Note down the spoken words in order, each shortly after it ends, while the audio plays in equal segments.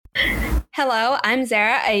Hello, I'm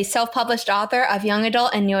Zara, a self-published author of young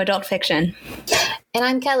adult and new adult fiction. And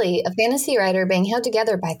I'm Kelly, a fantasy writer being held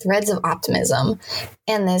together by threads of optimism.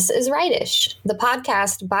 And this is Writish, the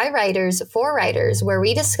podcast by writers for writers, where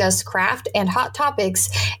we discuss craft and hot topics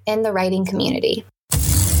in the writing community.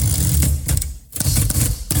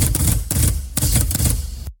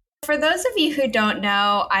 For those of you who don't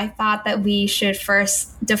know, I thought that we should first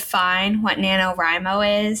define what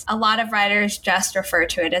NaNoWriMo is. A lot of writers just refer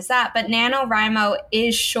to it as that, but NaNoWriMo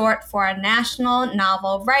is short for National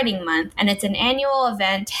Novel Writing Month, and it's an annual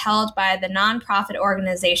event held by the nonprofit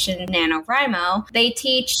organization NaNoWriMo. They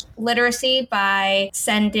teach literacy by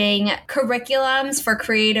sending curriculums for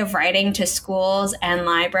creative writing to schools and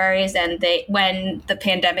libraries, and when the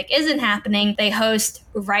pandemic isn't happening, they host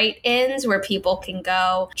write-ins where people can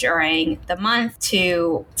go during the month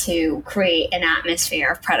to create an atmosphere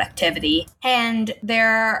of productivity. And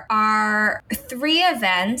there are 3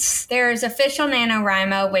 events. There's official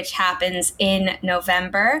NaNoWriMo, which happens in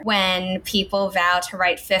November when people vow to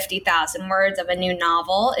write 50,000 words of a new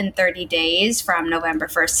novel in 30 days from November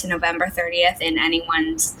 1st to November 30th in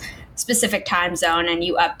anyone's specific time zone, and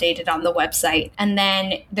you update it on the website. And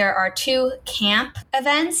then there are 2 camp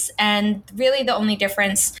events, and really the only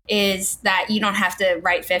difference is that you don't have to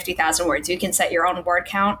write 50,000 words. You can set your own word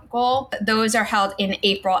count goal. Those are held in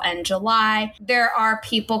April and July. There are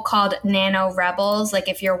people called Nano Rebels, like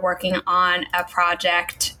if you're working on a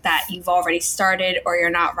project that you've already started or you're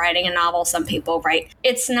not writing a novel, some people write.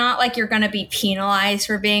 It's not like you're going to be penalized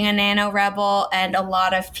for being a Nano Rebel, and a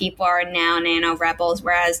lot of people are now Nano Rebels,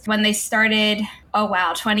 whereas when they started,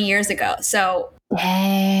 20 years ago. So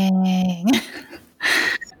dang.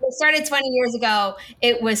 They started 20 years ago.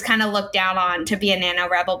 It was kind of looked down on to be a Nano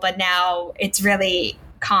Rebel, but now it's really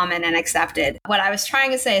common and accepted. What I was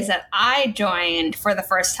trying to say is that I joined for the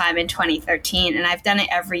first time in 2013, and I've done it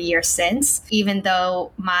every year since, even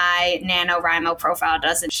though my NaNoWriMo profile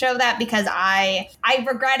doesn't show that, because I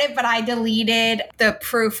regret it, but I deleted the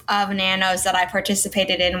proof of nanos that I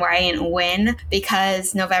participated in where I didn't win,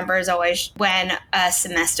 because November is always when a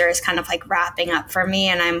semester is kind of like wrapping up for me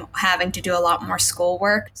and I'm having to do a lot more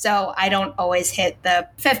schoolwork. So I don't always hit the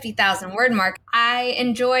 50,000 word mark. I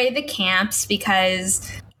enjoy the camps because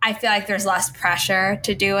I feel like there's less pressure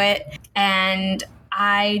to do it. And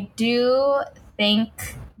I do think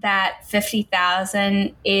that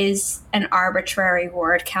 50,000 is an arbitrary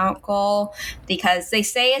word count goal, because they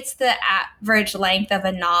say it's the average length of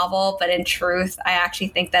a novel, but in truth, I actually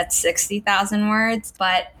think that's 60,000 words.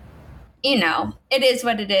 But, it is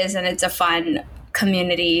what it is, and it's a fun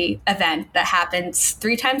community event that happens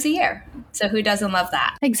 3 times a year. So who doesn't love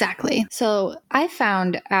that? Exactly. So I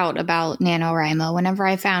found out about NaNoWriMo whenever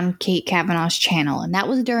I found Kate Kavanaugh's channel, and that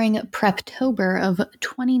was during Preptober of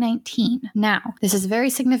 2019. Now, this is a very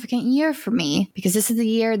significant year for me because this is the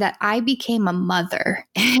year that I became a mother,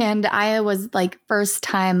 and I was like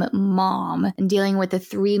first-time mom and dealing with a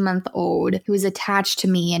 3-month-old who was attached to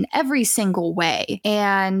me in every single way.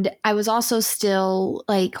 And I was also still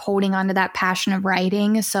like holding on to that passion of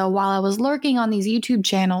writing. So while I was lurking on these YouTube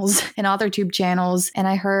channels and other tube channels, and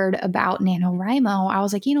I heard about NaNoWriMo, I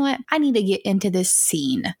was like, you know what? I need to get into this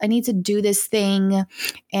scene. I need to do this thing.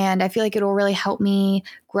 And I feel like it'll really help me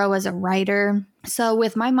grow as a writer. So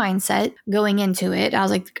with my mindset going into it, I was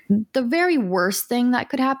like, the very worst thing that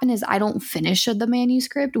could happen is I don't finish the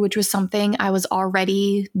manuscript, which was something I was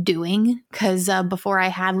already doing because before I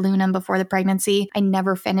had Luna and before the pregnancy, I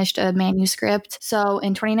never finished a manuscript. So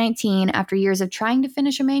in 2019, after years of trying to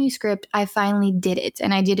finish a manuscript, I finally did it.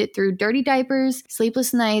 And I did it through dirty diapers,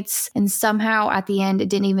 sleepless nights, and somehow at the end, it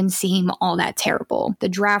didn't even seem all that terrible. The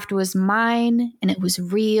draft was mine, and it was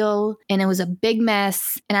real, and it was a big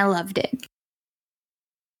mess, and I loved it.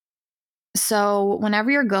 So whenever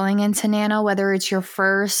you're going into Nano, whether it's your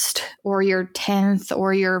first or your 10th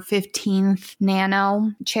or your 15th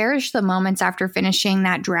Nano, cherish the moments after finishing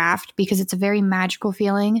that draft, because it's a very magical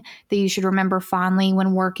feeling that you should remember fondly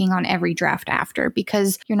when working on every draft after,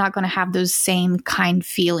 because you're not going to have those same kind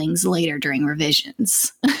feelings later during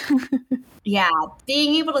revisions. Yeah,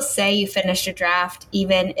 being able to say you finished a draft,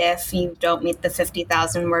 even if you don't meet the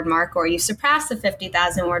 50,000 word mark or you surpass the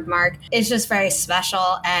 50,000 word mark, is just very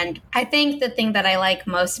special. And I think the thing that I like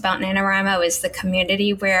most about NaNoWriMo is the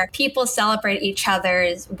community where people celebrate each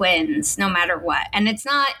other's wins no matter what. And it's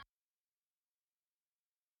not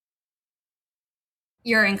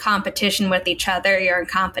you're in competition with each other. You're in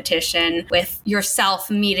competition with yourself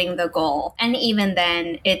meeting the goal. And even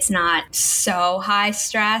then, it's not so high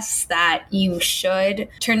stress that you should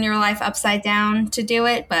turn your life upside down to do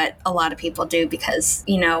it. But a lot of people do because,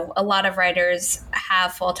 you know, a lot of writers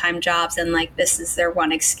have full-time jobs and like this is their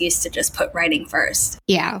one excuse to just put writing first.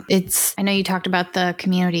 Yeah, I know you talked about the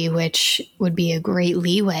community, which would be a great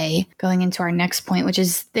leeway going into our next point, which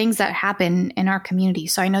is things that happen in our community.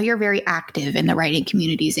 So I know you're very active in the writing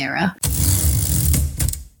communities era.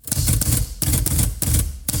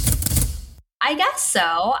 I guess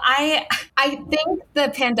so. I think the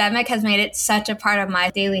pandemic has made it such a part of my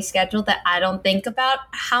daily schedule that I don't think about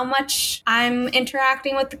how much I'm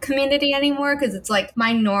interacting with the community anymore because it's like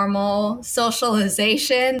my normal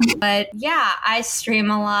socialization. But yeah, I stream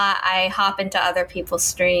a lot. I hop into other people's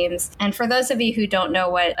streams. And for those of you who don't know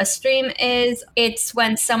what a stream is, it's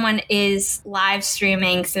when someone is live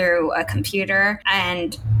streaming through a computer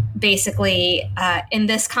and basically, in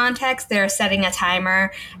this context, they're setting a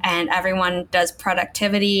timer and everyone does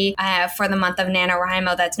productivity for the month of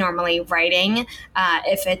NaNoWriMo. That's normally writing.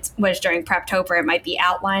 If it was during Preptober, it might be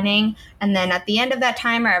outlining. And then at the end of that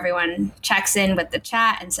timer, everyone checks in with the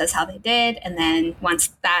chat and says how they did. And then once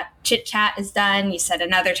that chit chat is done, you set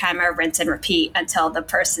another timer, rinse and repeat until the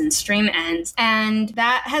person's stream ends. And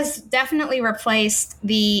that has definitely replaced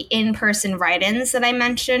the in-person write-ins that I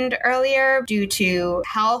mentioned earlier due to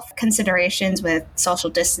health considerations with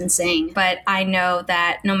social distancing. But I know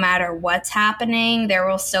that no matter what's happening, there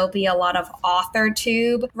will still be a lot of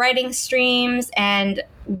AuthorTube writing streams, and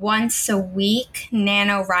once a week,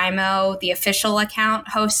 NaNoWriMo, the official account,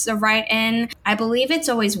 hosts a write-in. I believe it's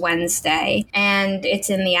always Wednesday, and it's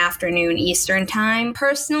in the afternoon Eastern time.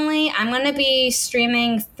 Personally, I'm going to be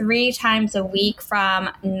streaming 3 times a week from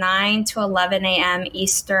 9 to 11 a.m.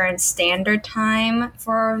 Eastern Standard Time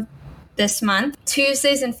for this month.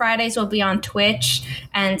 Tuesdays and Fridays will be on Twitch,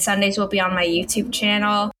 and Sundays will be on my YouTube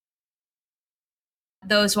channel.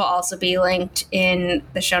 Those will also be linked in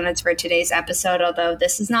the show notes for today's episode, although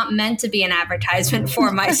this is not meant to be an advertisement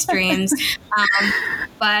for my streams.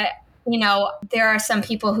 But, you know, there are some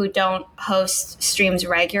people who don't host streams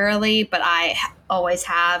regularly, but I always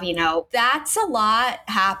have, you know, that's a lot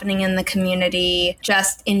happening in the community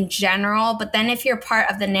just in general. But then if you're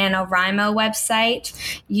part of the NaNoWriMo website,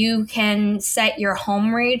 you can set your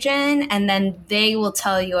home region and then they will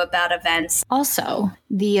tell you about events. Also,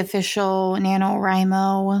 the official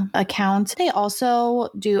NaNoWriMo account, they also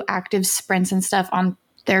do active sprints and stuff on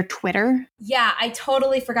their Twitter. Yeah, I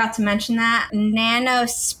totally forgot to mention that. Nano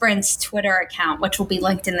Sprint's Twitter account, which will be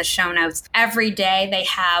linked in the show notes. Every day they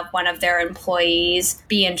have one of their employees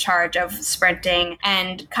be in charge of sprinting,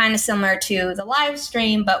 and kind of similar to the live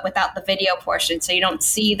stream, but without the video portion. So you don't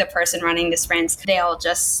see the person running the sprints. They'll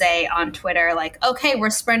just say on Twitter, like, okay,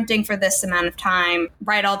 we're sprinting for this amount of time.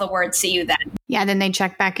 Write all the words, see you then. Yeah, then they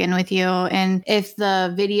check back in with you. And if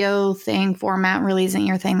the video thing format really isn't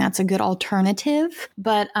your thing, that's a good alternative.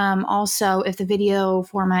 But also, if the video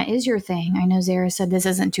format is your thing, I know Zara said this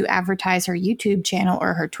isn't to advertise her YouTube channel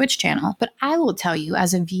or her Twitch channel, but I will tell you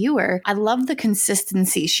as a viewer, I love the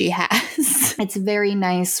consistency she has. It's very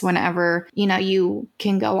nice whenever, you know, you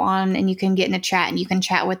can go on and you can get in a chat and you can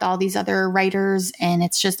chat with all these other writers, and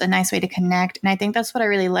it's just a nice way to connect. And I think that's what I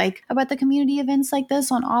really like about the community events like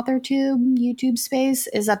this on AuthorTube, YouTube space,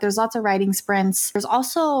 is that there's lots of writing sprints. There's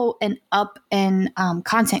also an up in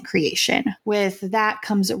content creation. With that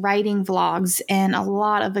comes writing vlogs and a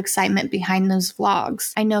lot of excitement behind those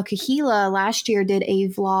vlogs. I know Kahila last year did a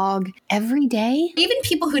vlog every day. Even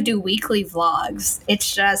people who do weekly vlogs,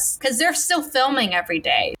 it's just because they're still filming every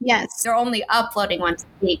day. Yes. They're only uploading once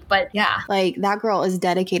a week, but yeah. Like, that girl is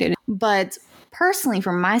dedicated. But personally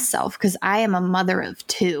for myself, because I am a mother of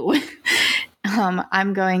 2,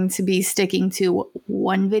 I'm going to be sticking to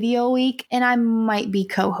 1 video a week, and I might be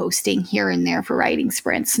co-hosting here and there for writing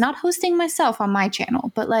sprints. Not hosting myself on my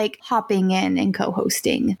channel, but like hopping in and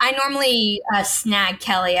co-hosting. I normally snag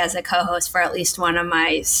Kelly as a co-host for at least one of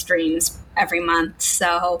my streams every month.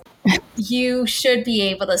 So you should be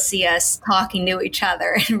able to see us talking to each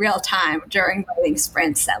other in real time during writing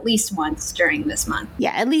sprints at least once during this month.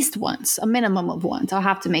 Yeah, at least once, a minimum of once. I'll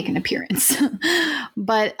have to make an appearance.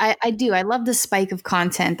 But I love the spike of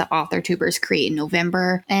content the AuthorTubers create in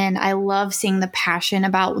November. And I love seeing the passion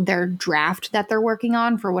about their draft that they're working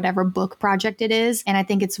on for whatever book project it is. And I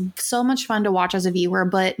think it's so much fun to watch as a viewer,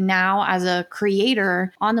 but now as a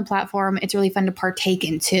creator on the platform, it's really fun to partake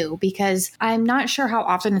in too, because because I'm not sure how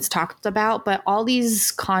often it's talked about, but all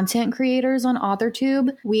these content creators on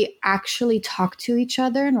AuthorTube, we actually talk to each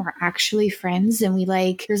other and we're actually friends, and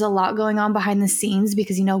there's a lot going on behind the scenes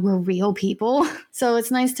because, we're real people. So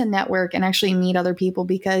it's nice to network and actually meet other people,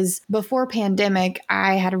 because before pandemic,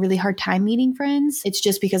 I had a really hard time meeting friends. It's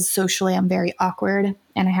just because socially I'm very awkward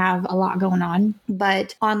and I have a lot going on.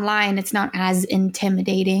 But online, it's not as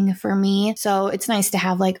intimidating for me. So it's nice to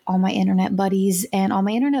have all my internet buddies, and all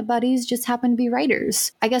my internet buddies just happen to be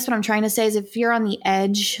writers. I guess what I'm trying to say is if you're on the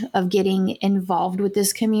edge of getting involved with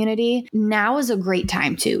this community, now is a great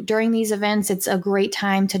time to. During these events, it's a great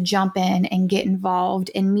time to jump in and get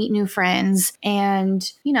involved and meet new friends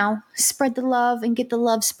and, spread the love and get the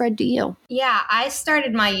love spread to you. Yeah, I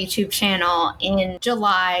started my YouTube channel in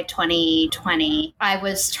July 2020. I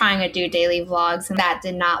was trying to do daily vlogs, and that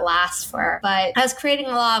did not last but I was creating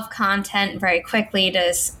a lot of content very quickly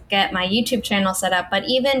to get my YouTube channel set up. But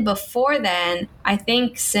even before then, I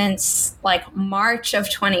think since March of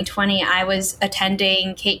 2020, I was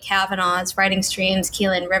attending Kate Kavanaugh's writing streams,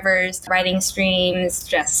 Keelan Rivers' writing streams,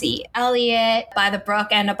 Jesse Elliott, By the Brook,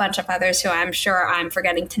 and a bunch of others who I'm sure I'm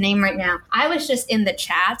forgetting to name right now. I was just in the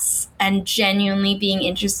chats and genuinely being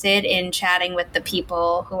interested in chatting with the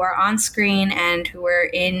people who are on screen and who were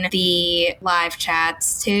in the live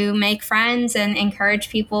chats to make friends and encourage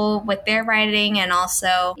people with their writing, and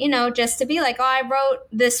also, just to be I wrote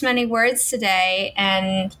this many words today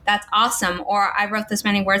and that's awesome. Or I wrote this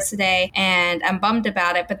many words today and I'm bummed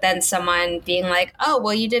about it. But then someone being oh,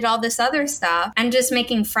 well, you did all this other stuff, and just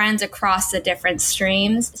making friends across the different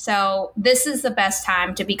streams. So this is the best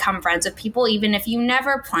time to become friends with people, even if you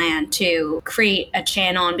never plan to create a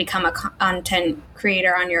channel and become a content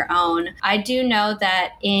creator on your own. I do know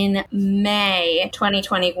that in May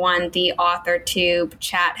 2021, the AuthorTube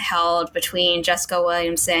chat held between Jessica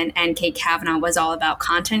Williamson and Kate Kavanaugh was all about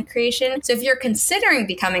content creation. So if you're considering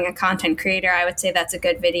becoming a content creator, I would say that's a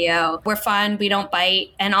good video. We're fun, we don't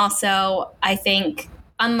bite. And also, I think,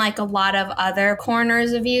 unlike a lot of other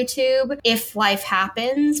corners of YouTube, if life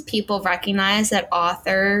happens, people recognize that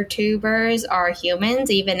author tubers are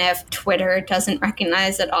humans, even if Twitter doesn't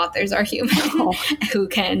recognize that authors are human who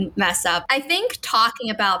can mess up. I think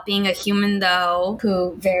talking about being a human, though,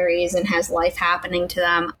 who varies and has life happening to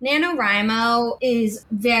them, NaNoWriMo is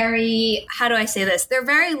very, how do I say this? They're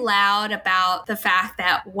very loud about the fact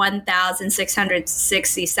that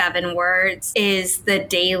 1,667 words is the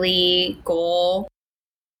daily goal,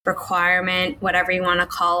 requirement, whatever you want to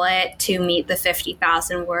call it, to meet the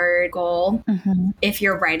 50,000 word goal if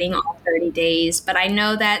you're writing all 30 days. But I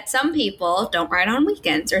know that some people don't write on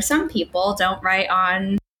weekends, or some people don't write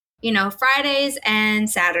on Fridays and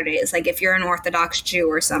Saturdays, if you're an Orthodox Jew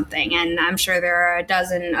or something. And I'm sure there are a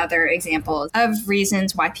dozen other examples of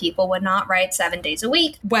reasons why people would not write 7 days a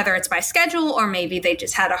week, whether it's by schedule or maybe they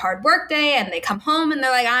just had a hard work day and they come home and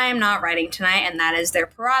they're I am not writing tonight, and that is their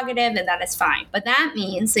prerogative, and that is fine. But that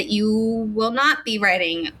means that you will not be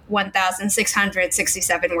writing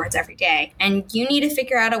 1,667 words every day. And you need to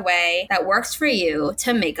figure out a way that works for you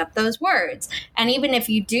to make up those words. And even if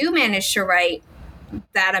you do manage to write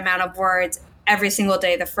that amount of words every single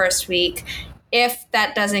day the first week, if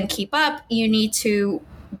that doesn't keep up, you need to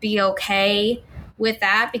be okay with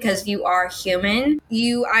that, because you are human.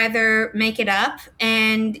 You either make it up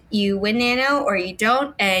and you win Nano, or you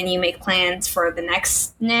don't and you make plans for the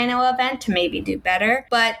next Nano event to maybe do better.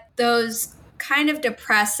 But those kind of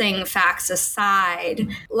depressing facts aside,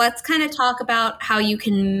 let's kind of talk about how you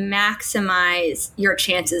can maximize your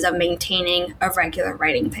chances of maintaining a regular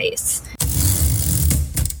writing pace.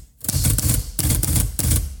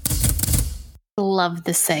 Love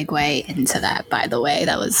the segue into that, by the way.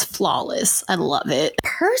 That was flawless. I love it.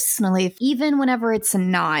 Personally, even whenever it's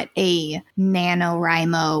not a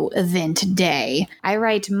NaNoWriMo event day, I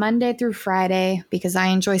write Monday through Friday because I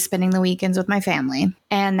enjoy spending the weekends with my family.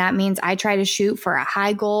 And that means I try to shoot for a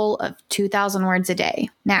high goal of 2,000 words a day.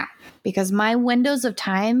 Now, because my windows of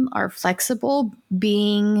time are flexible,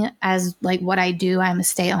 being as what I do, I'm a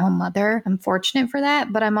stay-at-home mother. I'm fortunate for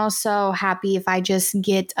that, but I'm also happy if I just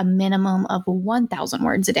get a minimum of 1,000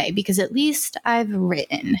 words a day, because at least I've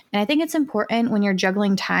written. And I think it's important when you're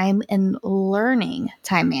juggling time and learning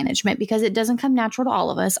time management, because it doesn't come natural to all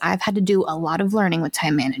of us. I've had to do a lot of learning with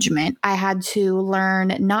time management. I had to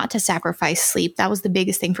learn not to sacrifice sleep. That was the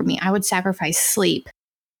biggest thing for me. I would sacrifice sleep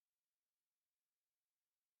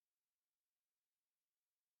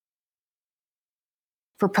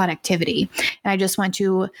for productivity. And I just want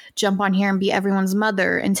to jump on here and be everyone's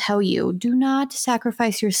mother and tell you, do not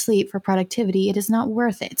sacrifice your sleep for productivity. It is not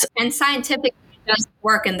worth it. And scientifically, just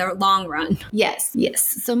work in the long run. Yes.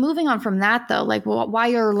 So moving on from that though, like while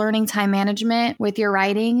you're learning time management with your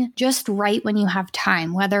writing, just write when you have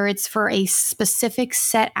time, whether it's for a specific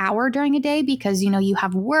set hour during a day because, you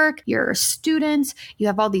have work, you're a student, you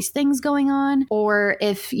have all these things going on, or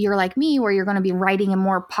if you're like me where you're going to be writing in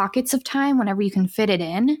more pockets of time whenever you can fit it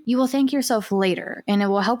in, you will thank yourself later. And it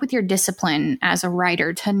will help with your discipline as a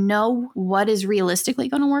writer to know what is realistically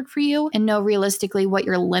going to work for you and know realistically what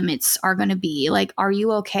your limits are going to be. Like, are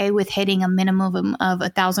you okay with hitting a minimum of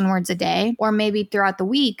 1,000 words a day? Or maybe throughout the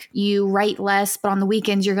week, you write less, but on the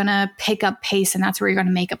weekends, you're going to pick up pace and that's where you're going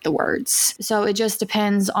to make up the words. So it just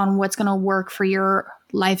depends on what's going to work for your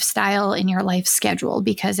lifestyle and your life schedule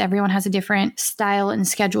because everyone has a different style and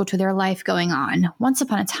schedule to their life going on. Once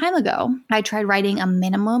upon a time ago, I tried writing a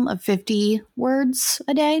minimum of 50 words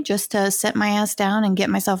a day just to sit my ass down and get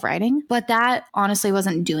myself writing. But that honestly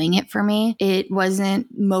wasn't doing it for me. It wasn't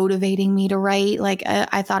motivating me to write. Like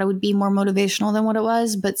I thought it would be more motivational than what it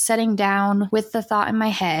was, but sitting down with the thought in my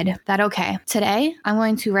head that, okay, today I'm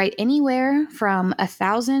going to write anywhere from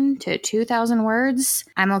 1,000 to 2,000 words.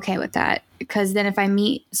 I'm okay with that. Because then if I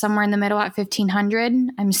meet somewhere in the middle at 1,500,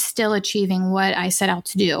 I'm still achieving what I set out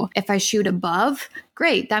to do. If I shoot above,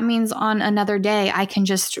 great. That means on another day, I can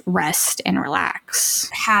just rest and relax.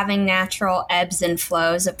 Having natural ebbs and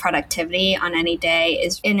flows of productivity on any day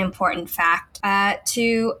is an important fact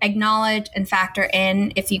to acknowledge and factor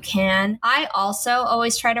in if you can. I also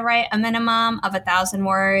always try to write a minimum of 1,000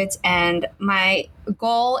 words, and my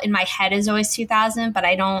goal in my head is always 2,000, but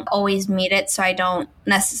I don't always meet it, so I don't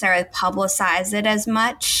necessarily publicize it as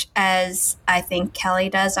much as I think Kelly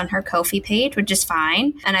does on her Ko-fi page, which is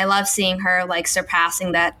fine. And I love seeing her like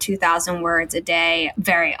surpassing that 2,000 words a day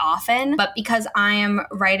very often. But because I am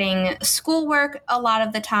writing schoolwork a lot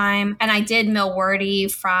of the time, and I did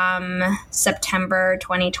Millwordy from September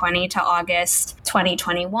 2020 to August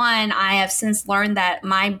 2021, I have since learned that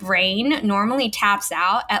my brain normally taps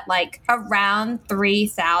out at like around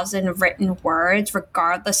 3,000 written words,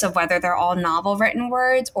 regardless of whether they're all novel written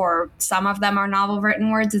words or some of them are novel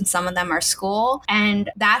written words and some of them are school. And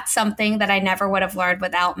that's something that I never would have learned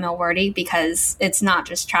without Millwordy because it's not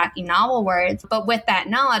just tracking novel words. But with that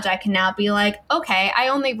knowledge, I can now be like, okay, I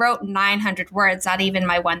only wrote 900 words, not even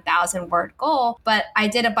my 1,000 word goal, but I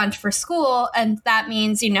did a bunch for school. And that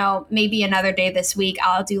means, maybe another day this week,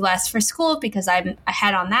 I'll do less for school because I'm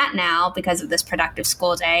ahead on that now because of this productive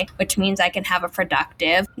school day, which means I can have a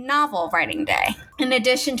productive novel writing day. In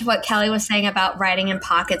addition to what Kelly was saying about writing in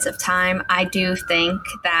pockets of time, I do think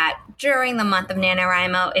that during the month of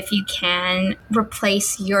NaNoWriMo, if you can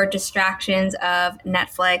replace your distractions of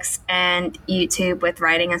Netflix and YouTube with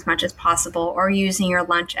writing as much as possible, or using your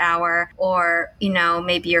lunch hour, or,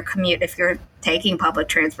 maybe your commute if you're taking public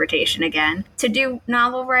transportation again, to do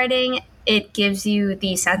novel writing, it gives you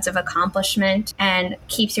the sense of accomplishment and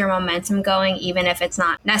keeps your momentum going, even if it's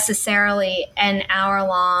not necessarily an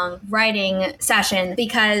hour-long writing session,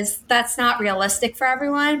 because that's not realistic for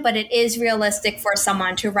everyone, but it is realistic for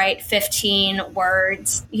someone to write 15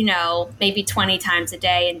 words, maybe 20 times a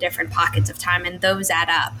day in different pockets of time, and those add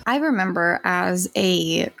up. I remember as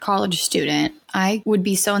a college student, I would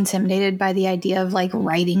be so intimidated by the idea of like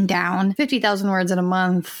writing down 50,000 words in a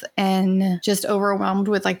month and just overwhelmed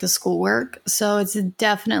with like the schoolwork. So it's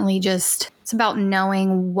definitely it's about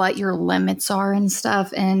knowing what your limits are and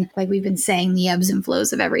stuff. And like we've been saying, the ebbs and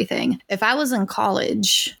flows of everything. If I was in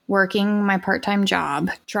college working my part-time job,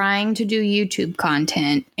 trying to do YouTube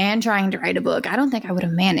content and trying to write a book, I don't think I would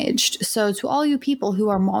have managed. So to all you people who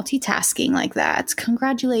are multitasking like that,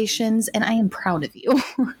 congratulations. And I am proud of you.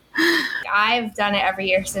 I've done it every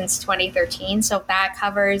year since 2013. So that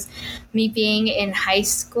covers me being in high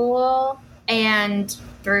school and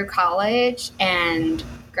through college and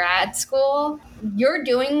grad school. You're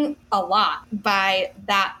doing a lot by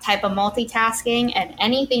that type of multitasking, and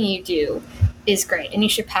anything you do is great. And you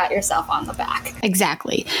should pat yourself on the back.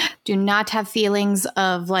 Exactly. Do not have feelings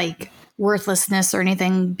of like worthlessness or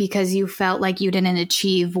anything because you felt like you didn't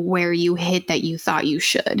achieve where you hit that you thought you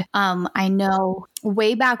should. I know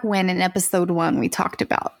way back when in episode 1, we talked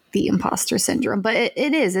about the imposter syndrome, but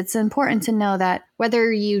it's important to know that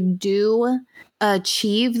whether you do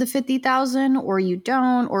achieve the 50,000 or you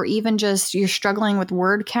don't, or even just you're struggling with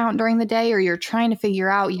word count during the day, or you're trying to figure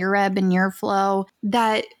out your ebb and your flow,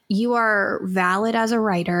 that you are valid as a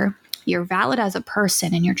writer. You're valid as a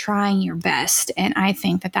person and you're trying your best. And I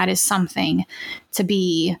think that is something to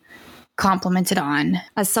be complimented on.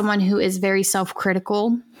 As someone who is very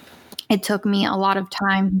self-critical It took me a lot of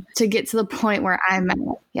time to get to the point where I'm at.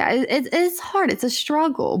 Yeah, it's hard. It's a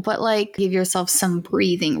struggle, but like give yourself some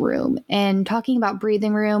breathing room. And talking about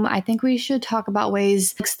breathing room, I think we should talk about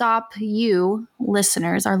ways to stop you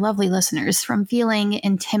listeners, our lovely listeners, from feeling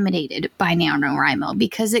intimidated by NaNoWriMo,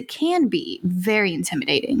 because it can be very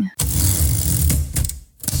intimidating.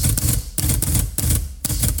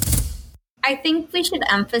 I think we should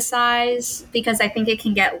emphasize, because I think it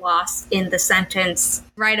can get lost in the sentence,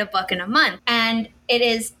 write a book in a month. And it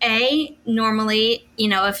is normally,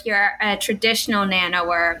 if you're a traditional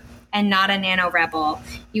nanoer and not a nano rebel,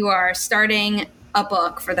 you are starting a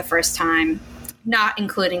book for the first time, not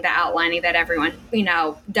including the outlining that everyone,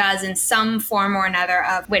 does in some form or another,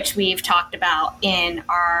 of which we've talked about in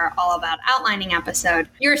our All About Outlining episode.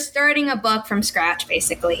 You're starting a book from scratch,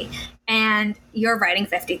 basically, and you're writing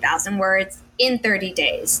 50,000 words in 30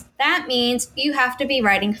 days. That means you have to be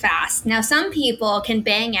writing fast. Now, some people can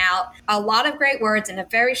bang out a lot of great words in a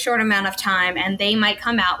very short amount of time, and they might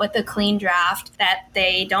come out with a clean draft that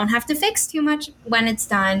they don't have to fix too much when it's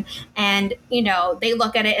done. And, they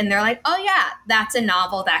look at it and they're like, oh yeah, that's a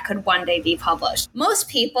novel that could one day be published. Most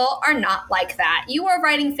people are not like that. You are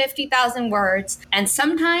writing 50,000 words, and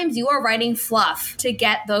sometimes you are writing fluff to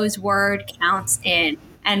get those word counts in.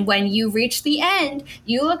 And when you reach the end,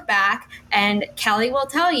 you look back, and Kelly will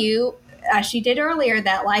tell you, as she did earlier,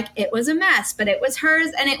 that it was a mess, but it was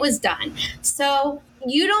hers and it was done. So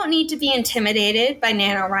you don't need to be intimidated by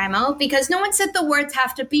NaNoWriMo, because no one said the words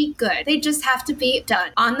have to be good. They just have to be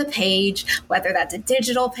done on the page, whether that's a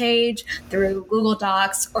digital page through Google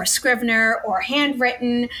Docs or Scrivener or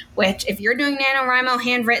handwritten, which if you're doing NaNoWriMo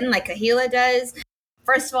handwritten like Kahila does,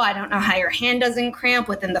 first of all, I don't know how your hand doesn't cramp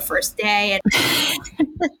within the first day.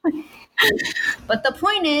 But the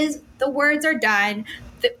point is, the words are done,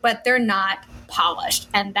 but they're not polished,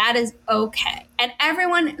 and that is okay. And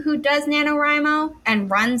everyone who does NaNoWriMo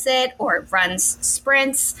and runs it, or runs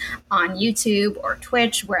sprints on YouTube or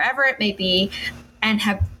Twitch, wherever it may be, and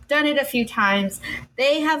have done it a few times,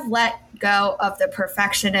 they have let go of the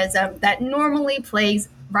perfectionism that normally plagues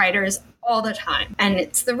writers all the time. And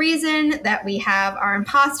it's the reason that we have our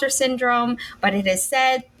imposter syndrome, but it is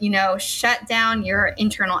said, shut down your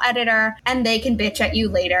internal editor and they can bitch at you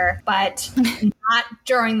later, but not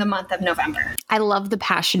during the month of November. I love the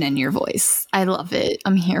passion in your voice. I love it.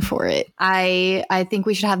 I'm here for it. I think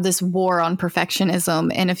we should have this war on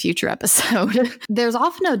perfectionism in a future episode. There's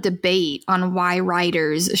often a debate on why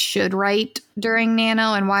writers should write during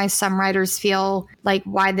Nano and why some writers feel like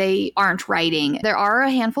why they aren't writing. There are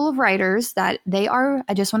a handful of writers that they are,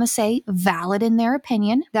 I just want to say, valid in their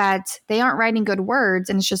opinion, that they aren't writing good words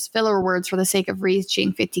and it's just filler words for the sake of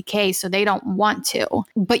reaching 50K, so they don't want to.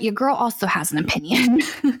 But your girl also has an opinion.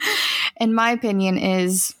 And my opinion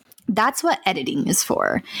is that's what editing is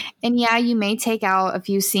for. And yeah, you may take out a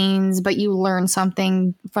few scenes, but you learn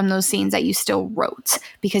something from those scenes that you still wrote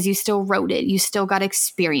because you still wrote it. You still got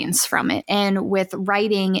experience from it. And with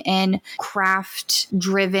writing and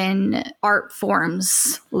craft-driven art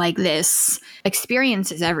forms like this,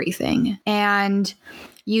 experience is everything. And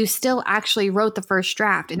you still actually wrote the first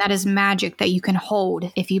draft, and that is magic that you can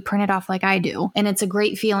hold if you print it off like I do. And it's a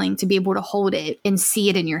great feeling to be able to hold it and see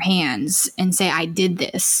it in your hands and say, I did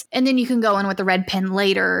this. And then you can go in with a red pen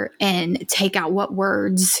later and take out what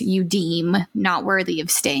words you deem not worthy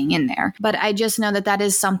of staying in there. But I just know that that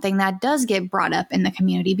is something that does get brought up in the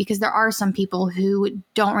community, because there are some people who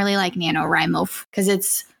don't really like NaNoWriMo because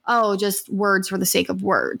it's just words for the sake of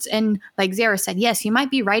words. And like Zara said, yes, you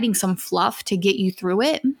might be writing some fluff to get you through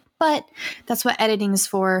it, but that's what editing is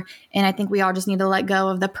for. And I think we all just need to let go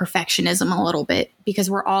of the perfectionism a little bit,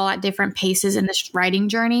 because we're all at different paces in this writing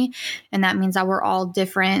journey. And that means that we're all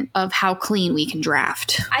different of how clean we can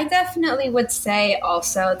draft. I definitely would say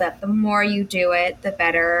also that the more you do it, the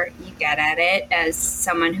better you get at it. As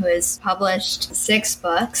someone who has published 6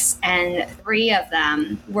 books, and 3 of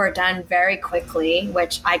them were done very quickly,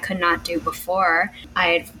 which I could not do before. I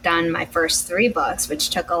had done my first 3 books,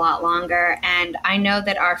 which took a lot longer. And I know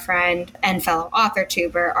that our friend and fellow author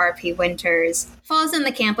tuber, RP Winters, falls in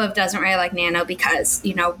the camp of doesn't really like Nano because,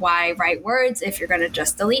 why write words if you're going to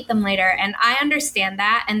just delete them later? And I understand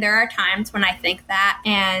that. And there are times when I think that,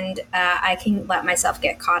 and I can let myself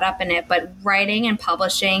get caught up in it. But writing and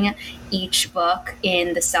publishing each book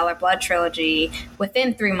in the Stellar Blood trilogy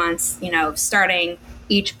within 3 months, starting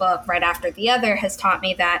each book right after the other has taught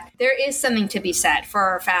me that there is something to be said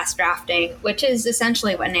for fast drafting, which is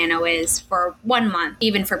essentially what Nano is for 1 month,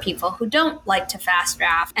 even for people who don't like to fast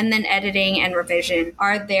draft. And then editing and revision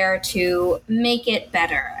are there to make it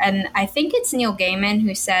better. And I think it's Neil Gaiman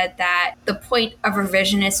who said that the point of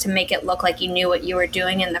revision is to make it look like you knew what you were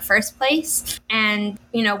doing in the first place. And,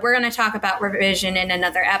 we're going to talk about revision in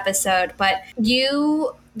another episode, but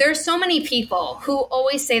there's so many people who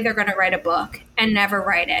always say they're going to write a book and never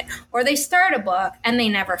write it, or they start a book and they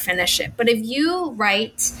never finish it. But if you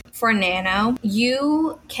write for Nano,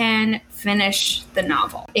 you can finish the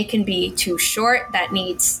novel. It can be too short. That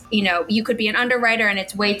needs, you could be an underwriter and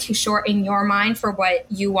it's way too short in your mind for what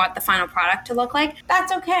you want the final product to look like.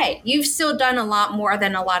 That's okay. You've still done a lot more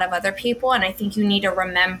than a lot of other people. And I think you need to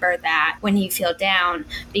remember that when you feel down,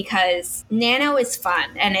 because Nano is fun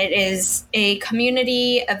and it is a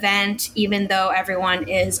community event, even though everyone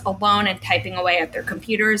is alone and typing away at their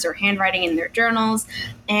computers or handwriting in their journals.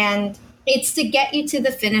 And it's to get you to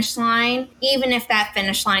the finish line, even if that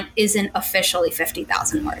finish line isn't officially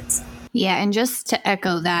 50,000 words. Yeah, and just to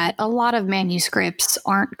echo that, a lot of manuscripts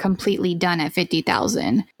aren't completely done at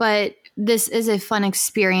 50,000, but this is a fun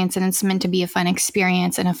experience, and it's meant to be a fun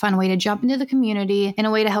experience and a fun way to jump into the community and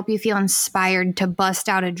a way to help you feel inspired to bust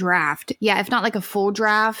out a draft. Yeah, if not like a full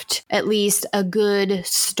draft, at least a good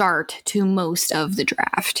start to most of the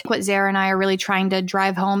draft. What Zara and I are really trying to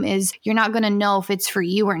drive home is you're not going to know if it's for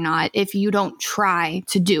you or not if you don't try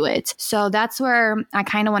to do it. So that's where I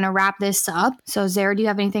kind of want to wrap this up. So Zara, do you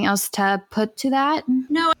have anything else to put to that?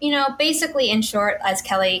 No, basically in short, as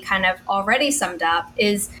Kelly kind of already summed up,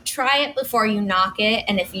 is try it before you knock it.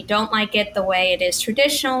 And if you don't like it the way it is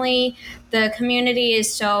traditionally, the community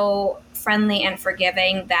is so friendly and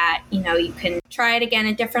forgiving that, you can try it again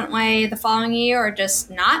a different way the following year or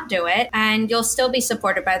just not do it. And you'll still be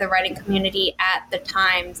supported by the writing community at the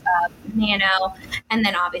times of Nano and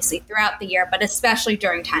then obviously throughout the year, but especially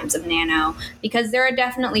during times of Nano, because there are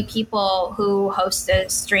definitely people who host a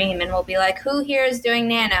stream and will be like, who here is doing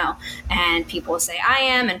Nano? And people will say I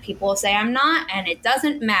am, and people will say I'm not. And it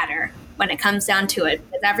doesn't matter when it comes down to it,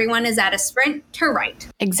 because everyone is at a sprint to write.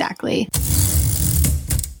 Exactly.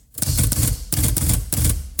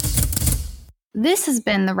 This has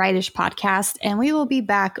been the Writish Podcast, and we will be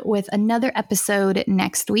back with another episode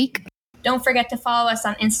next week. Don't forget to follow us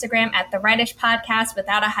on Instagram at The Writish Podcast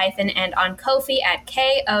without a hyphen, and on Ko-fi at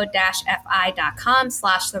ko-fi.com/The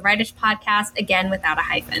Writish Podcast, again without a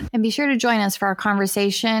hyphen. And be sure to join us for our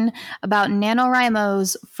conversation about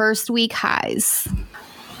NaNoWriMo's first week highs.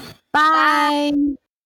 Bye.